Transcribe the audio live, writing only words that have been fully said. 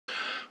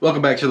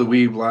Welcome back to the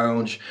Weeb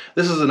Lounge.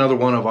 This is another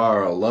one of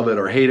our love it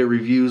or hate it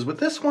reviews, but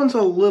this one's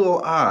a little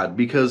odd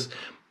because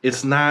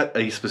it's not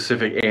a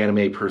specific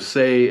anime per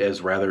se,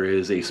 as rather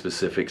is a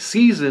specific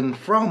season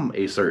from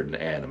a certain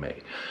anime.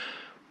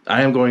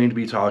 I am going to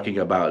be talking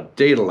about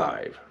Date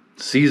Alive,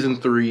 Season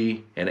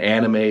 3, an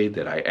anime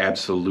that I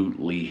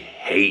absolutely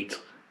hate.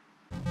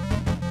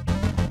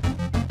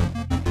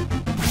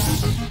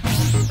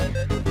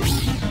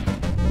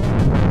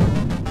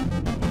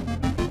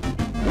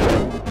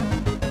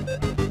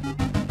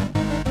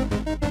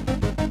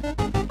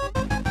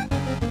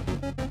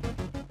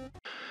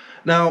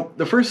 Now,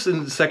 the first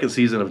and second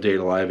season of Date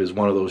Alive is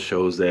one of those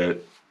shows that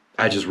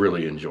I just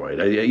really enjoyed.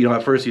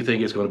 At first you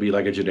think it's going to be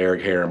like a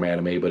generic harem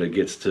anime, but it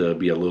gets to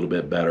be a little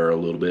bit better, a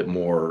little bit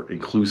more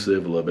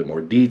inclusive, a little bit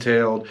more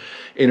detailed,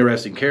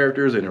 interesting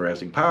characters,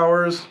 interesting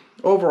powers.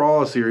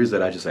 Overall, a series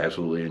that I just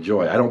absolutely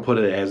enjoy. I don't put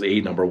it as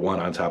a number one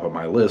on top of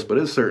my list, but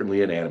it's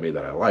certainly an anime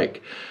that I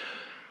like.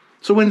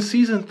 So when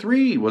Season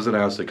 3 was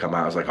announced to come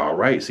out, I was like, all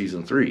right,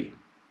 Season 3.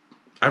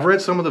 I've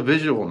read some of the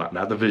visual,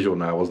 not the visual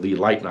novels, the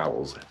light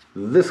novels.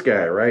 This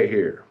guy right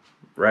here,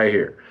 right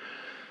here.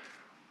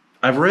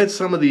 I've read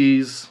some of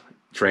these,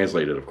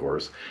 translated of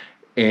course,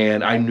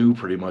 and I knew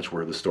pretty much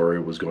where the story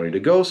was going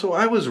to go, so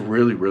I was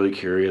really, really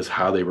curious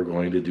how they were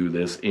going to do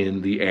this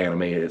in the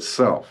anime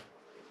itself.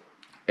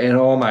 And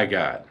oh my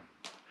god,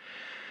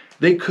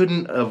 they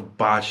couldn't have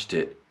botched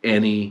it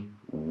any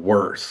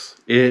worse.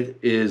 It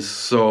is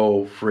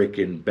so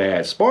freaking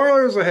bad.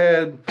 Spoilers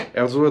ahead.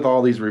 As with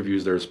all these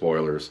reviews, there are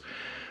spoilers.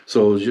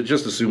 So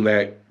just assume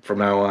that from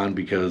now on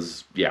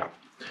because, yeah.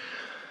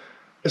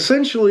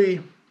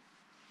 Essentially,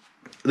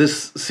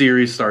 this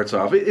series starts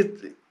off,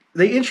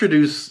 they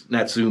introduce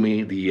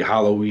Natsumi, the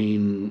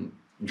Halloween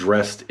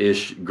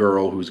dressed-ish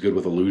girl who's good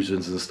with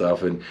illusions and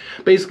stuff, and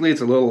basically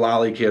it's a little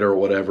lolly kid or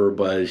whatever,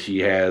 but she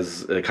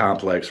has a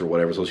complex or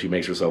whatever, so she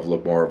makes herself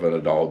look more of an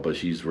adult, but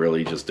she's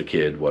really just a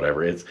kid,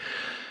 whatever.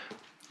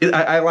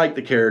 I like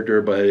the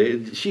character,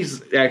 but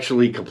she's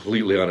actually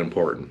completely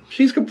unimportant.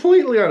 She's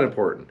completely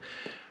unimportant.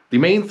 The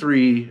main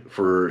three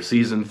for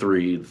Season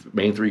 3,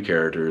 main three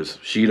characters,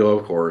 Shido,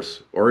 of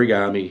course,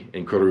 Origami,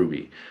 and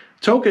Kurubi.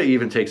 Toka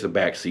even takes a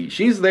back seat.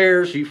 She's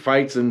there, she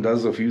fights and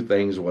does a few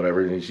things,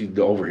 whatever, and she's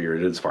over here,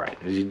 it's fine.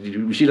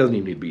 She doesn't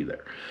even need to be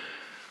there.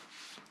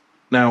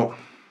 Now,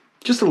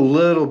 just a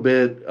little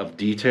bit of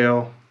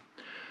detail.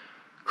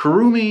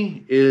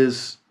 Kurumi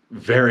is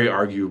very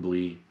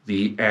arguably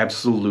the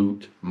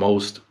absolute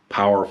most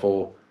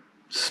powerful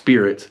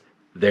spirit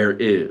there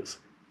is,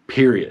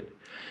 period.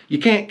 You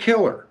can't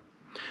kill her.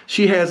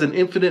 She has an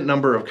infinite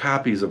number of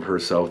copies of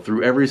herself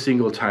through every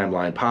single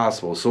timeline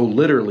possible, so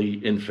literally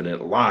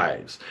infinite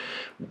lives.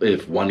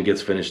 If one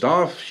gets finished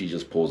off, she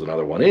just pulls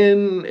another one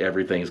in,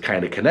 everything's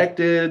kind of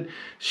connected.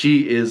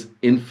 She is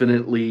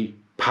infinitely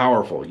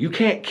powerful. You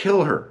can't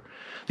kill her.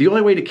 The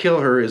only way to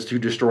kill her is to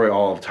destroy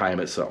all of time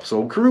itself.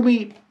 So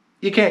Kurumi,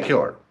 you can't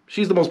kill her.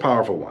 She's the most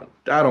powerful one.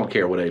 I don't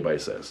care what anybody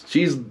says.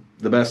 She's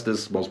the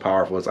bestest, most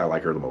powerfulest. I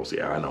like her the most.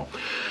 Yeah, I know.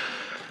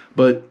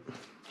 But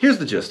here's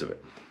the gist of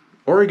it.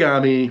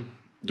 Origami,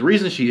 the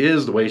reason she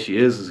is the way she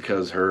is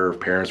because her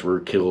parents were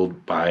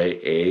killed by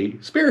a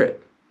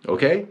spirit,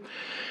 okay?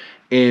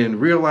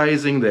 And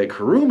realizing that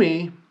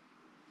Kurumi,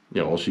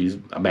 she's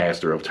a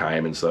master of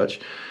time and such,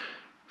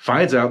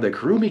 finds out that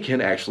Kurumi can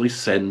actually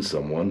send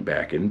someone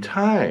back in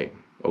time,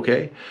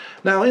 okay?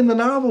 Now, in the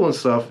novel and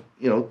stuff,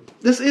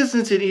 this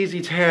isn't an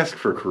easy task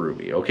for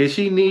Kurumi, okay?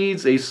 She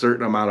needs a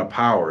certain amount of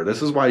power.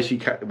 This is why she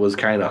was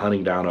kind of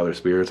hunting down other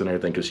spirits and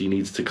everything, because she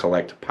needs to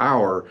collect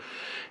power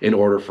in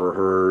order for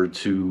her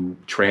to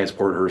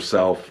transport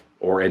herself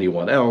or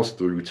anyone else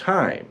through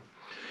time.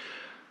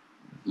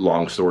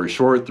 Long story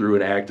short, through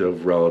an act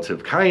of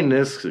relative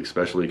kindness,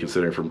 especially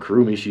considering from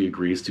Kurumi, she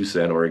agrees to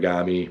send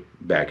Origami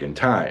back in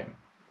time.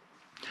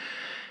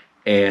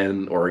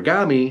 And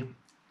Origami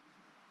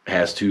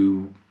has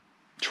to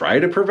try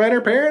to prevent her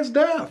parents'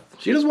 death.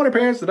 She doesn't want her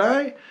parents to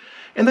die.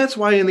 And that's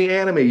why in the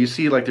anime you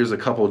see like there's a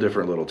couple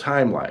different little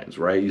timelines,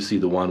 right? You see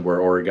the one where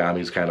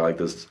Origami's kind of like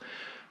this,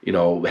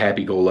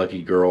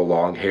 happy-go-lucky girl,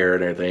 long hair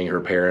and everything.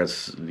 Her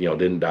parents,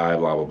 didn't die,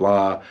 blah, blah,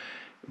 blah.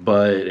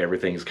 But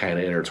everything's kind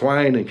of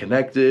intertwined and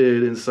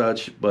connected and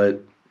such.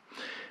 But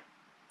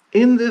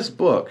in this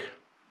book,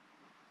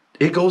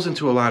 it goes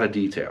into a lot of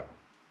detail.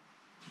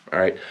 All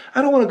right.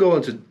 I don't want to go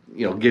into,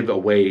 give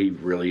away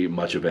really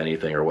much of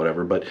anything or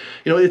whatever, but,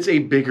 it's a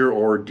bigger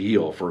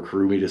ordeal for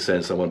Kurumi to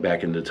send someone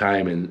back into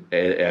time and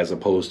as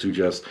opposed to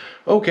just,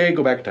 okay,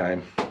 go back in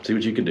time, see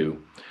what you can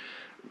do.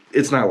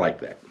 It's not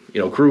like that.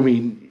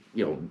 Kurumi,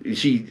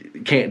 she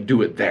can't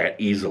do it that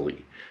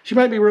easily. She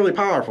might be really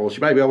powerful.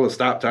 She might be able to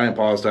stop time,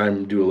 pause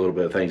time, do a little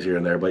bit of things here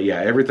and there. But yeah,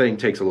 everything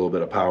takes a little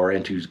bit of power,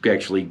 and to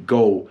actually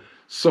go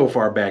so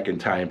far back in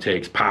time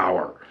takes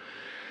power.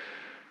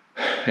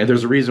 And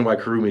there's a reason why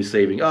Kurumi's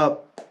saving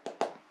up.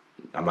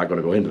 I'm not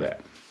going to go into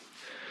that.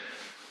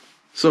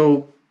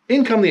 So,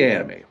 in come the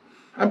anime.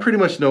 I pretty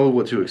much know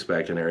what to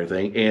expect and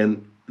everything,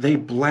 and they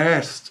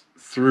blast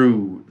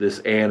through this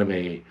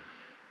anime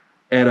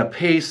at a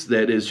pace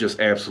that is just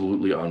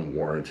absolutely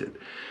unwarranted.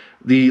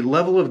 The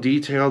level of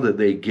detail that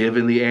they give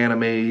in the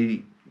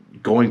anime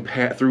going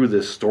through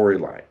this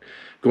storyline,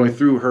 going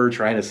through her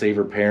trying to save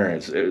her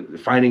parents,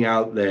 finding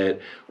out that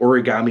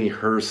Origami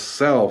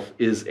herself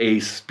is a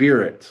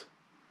spirit.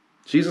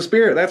 She's a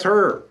spirit. That's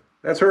her.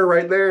 That's her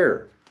right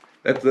there.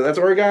 That's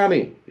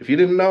Origami. If you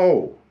didn't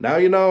know, now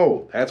you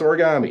know. That's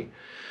Origami.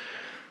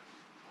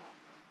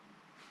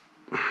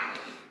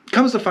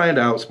 Comes to find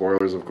out,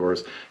 spoilers of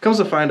course, comes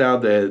to find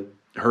out that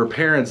her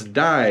parents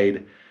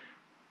died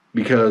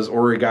because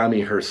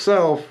Origami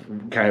herself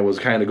was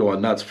kind of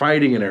going nuts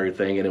fighting and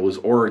everything, and it was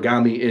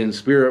Origami in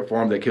spirit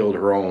form that killed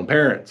her own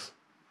parents.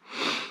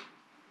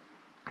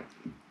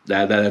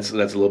 That's a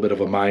little bit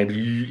of a mind,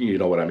 you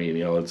know what I mean?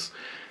 You know,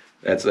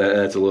 that's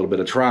a little bit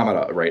of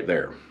trauma right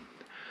there.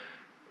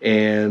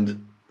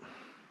 And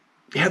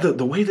yeah,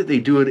 the way that they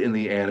do it in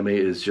the anime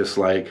is just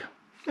like,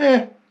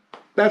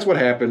 that's what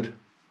happened.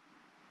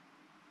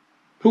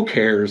 Who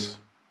cares?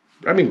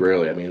 I mean,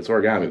 really, it's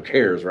Origami. Who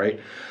cares, right?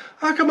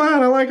 Oh, come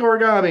on, I like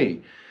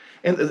Origami.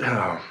 And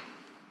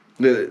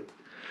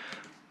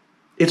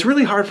it's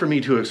really hard for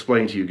me to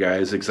explain to you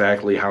guys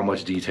exactly how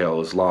much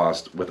detail is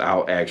lost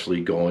without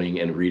actually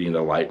going and reading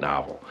the light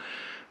novel.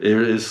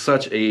 There is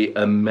such a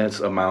immense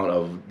amount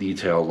of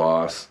detail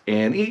loss,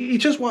 and you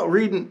just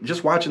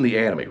watching the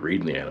anime,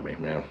 reading the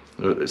anime,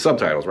 man.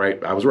 Subtitles,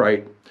 right? I was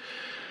right.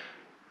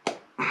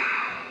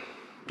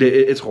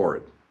 It's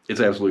horrid. It's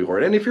absolutely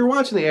horrid. And if you're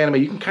watching the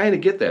anime, you can kind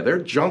of get that. They're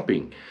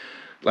jumping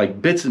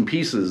like bits and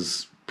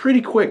pieces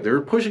pretty quick.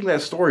 They're pushing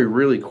that story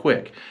really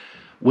quick,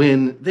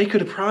 when they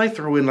could probably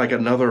throw in like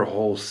another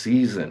whole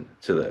season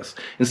to this.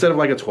 Instead of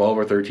like a 12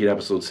 or 13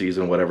 episode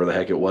season, whatever the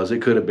heck it was,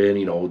 it could have been,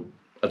 an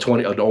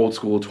old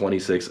school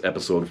 26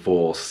 episode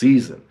full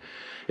season.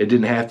 It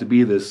didn't have to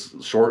be this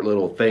short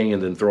little thing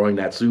and then throwing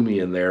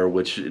Natsumi in there,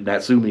 which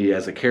Natsumi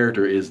as a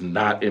character is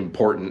not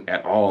important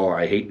at all.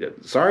 I hate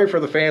it. Sorry for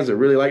the fans that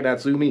really like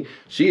Natsumi.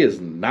 She is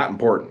not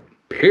important,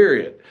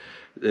 period.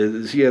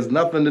 She has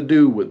nothing to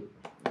do with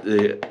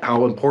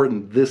how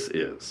important this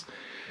is.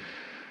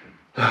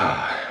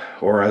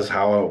 Or as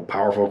how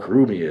powerful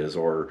Kurumi is,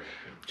 or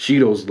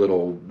Shido's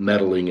little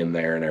meddling in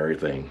there and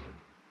everything.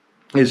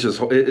 It's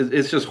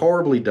just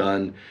horribly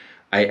done.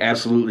 I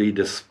absolutely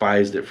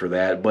despised it for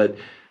that. But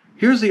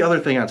here's the other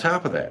thing on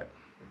top of that.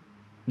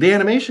 The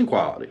animation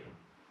quality.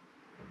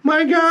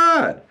 My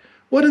God,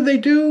 what did they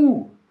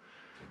do?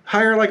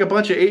 Hire like a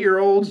bunch of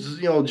 8-year-olds,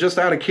 just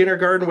out of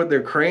kindergarten with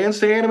their crayons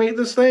to animate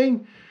this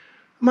thing?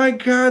 My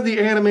God, the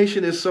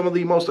animation is some of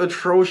the most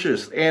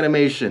atrocious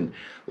animation.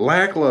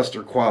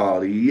 Lackluster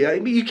quality.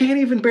 You can't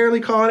even barely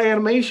call it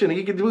animation.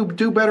 You can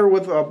do better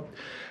with a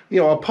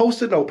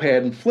Post-it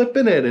notepad and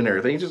flipping it and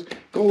everything. Just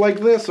go like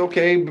this,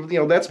 okay?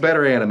 That's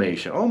better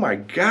animation. Oh my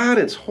God,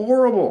 it's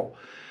horrible.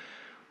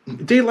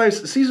 Daylight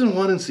season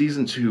 1 and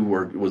season 2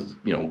 was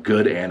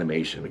good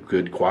animation,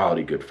 good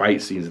quality, good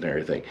fight scenes and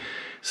everything.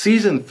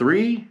 Season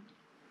 3,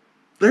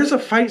 there's a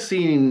fight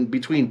scene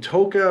between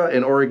Toka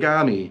and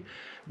Origami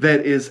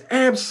that is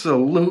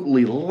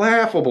absolutely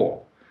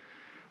laughable.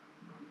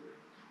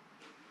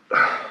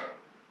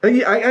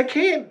 I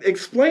can't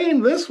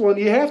explain this one.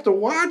 You have to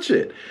watch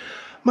it.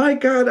 My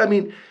God,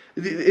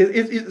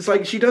 it's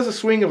like she does a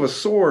swing of a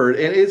sword,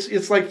 and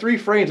it's like 3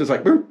 frames. It's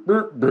like, burr,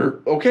 burr,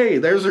 burr. Okay,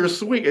 there's her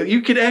swing.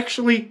 You can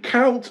actually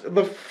count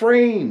the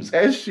frames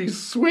as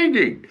she's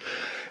swinging.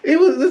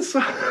 It's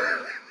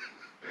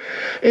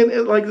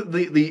and like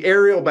the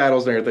aerial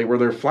battles and everything where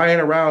they're flying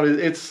around.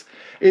 It's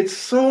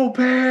so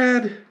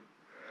bad.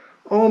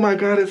 Oh my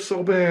God, it's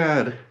so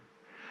bad.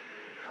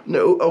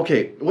 No,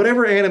 okay,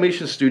 whatever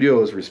animation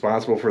studio is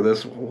responsible for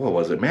this, what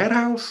was it,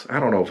 Madhouse? I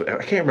don't know,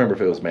 I can't remember if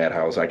it was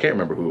Madhouse, I can't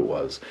remember who it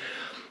was.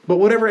 But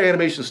whatever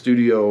animation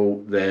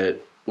studio that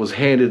was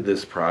handed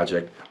this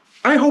project,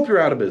 I hope you're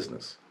out of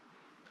business.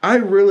 I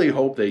really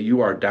hope that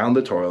you are down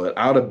the toilet,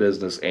 out of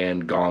business,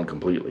 and gone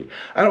completely.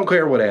 I don't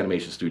care what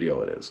animation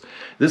studio it is.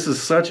 This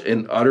is such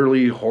an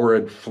utterly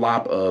horrid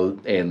flop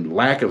and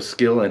lack of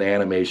skill in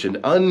animation.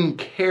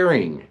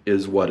 Uncaring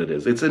is what it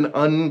is. It's an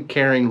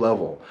uncaring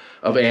level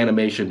of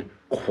animation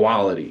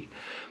quality.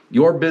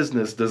 Your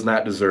business does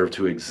not deserve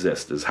to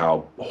exist, is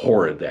how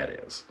horrid that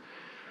is.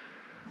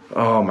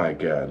 Oh my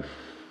God.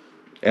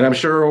 And I'm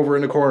sure over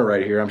in the corner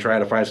right here, I'm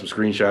trying to find some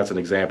screenshots and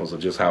examples of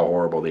just how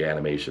horrible the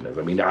animation is.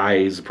 The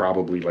eyes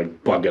probably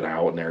like bugging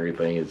out and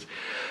everything. It's,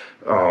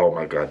 oh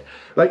my God.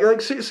 Like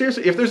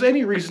seriously, if there's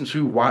any reason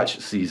to watch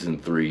season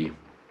 3,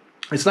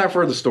 it's not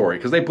for the story,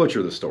 because they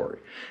butcher the story.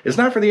 It's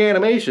not for the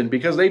animation,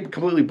 because they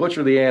completely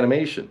butcher the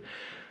animation.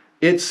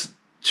 It's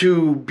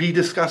to be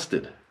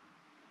disgusted.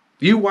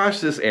 You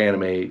watch this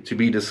anime to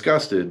be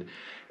disgusted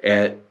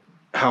at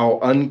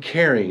how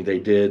uncaring they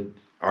did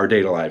our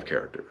Date Alive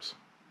characters.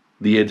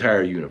 The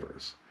entire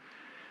universe.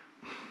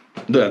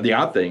 The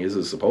odd thing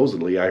is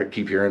supposedly, I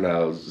keep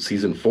hearing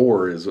season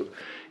 4 is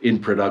in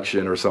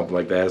production or something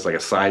like that. It's like a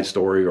side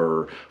story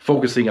or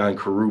focusing on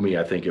Kurumi,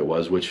 I think it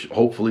was, which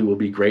hopefully will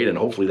be great, and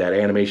hopefully that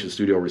animation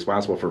studio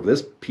responsible for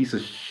this piece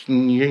of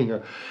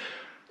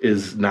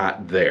is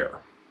not there.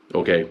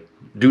 Okay?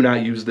 Do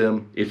not use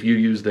them. If you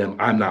use them,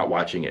 I'm not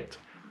watching it.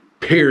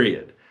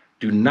 Period.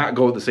 Do not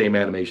go with the same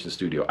animation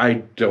studio.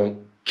 I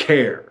don't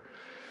care.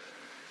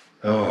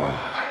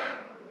 Oh.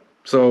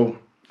 So,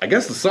 I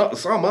guess to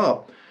sum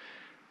up,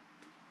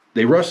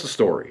 they rushed the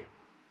story.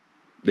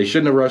 They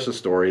shouldn't have rushed the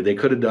story. They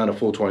could have done a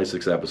full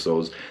 26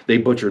 episodes. They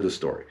butchered the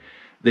story.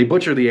 They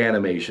butcher the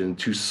animation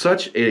to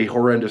such a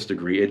horrendous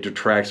degree, it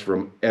detracts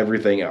from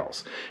everything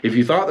else. If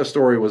you thought the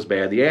story was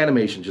bad, the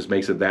animation just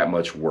makes it that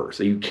much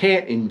worse. You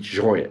can't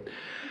enjoy it.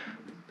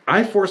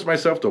 I forced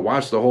myself to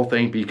watch the whole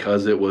thing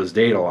because it was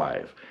Date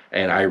Alive,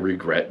 and I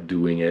regret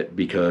doing it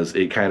because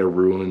it kind of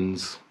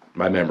ruins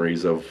my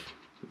memories of,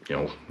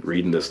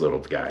 reading this little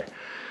guy.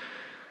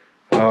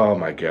 Oh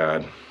my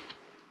God.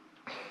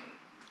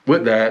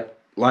 With that,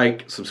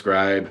 like,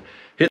 subscribe,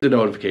 hit the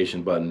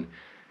notification button.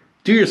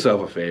 Do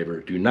yourself a favor.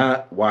 Do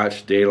not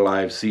watch Date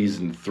Alive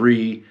Season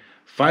 3.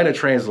 Find a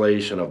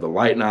translation of the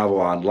light novel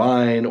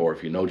online, or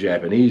if you know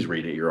Japanese,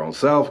 read it your own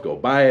self. Go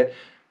buy it.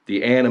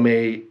 The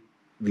anime,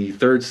 the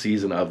third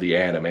season of the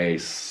anime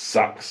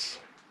sucks.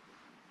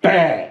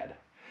 Bad.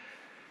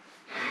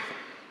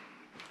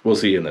 We'll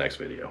see you in the next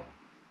video.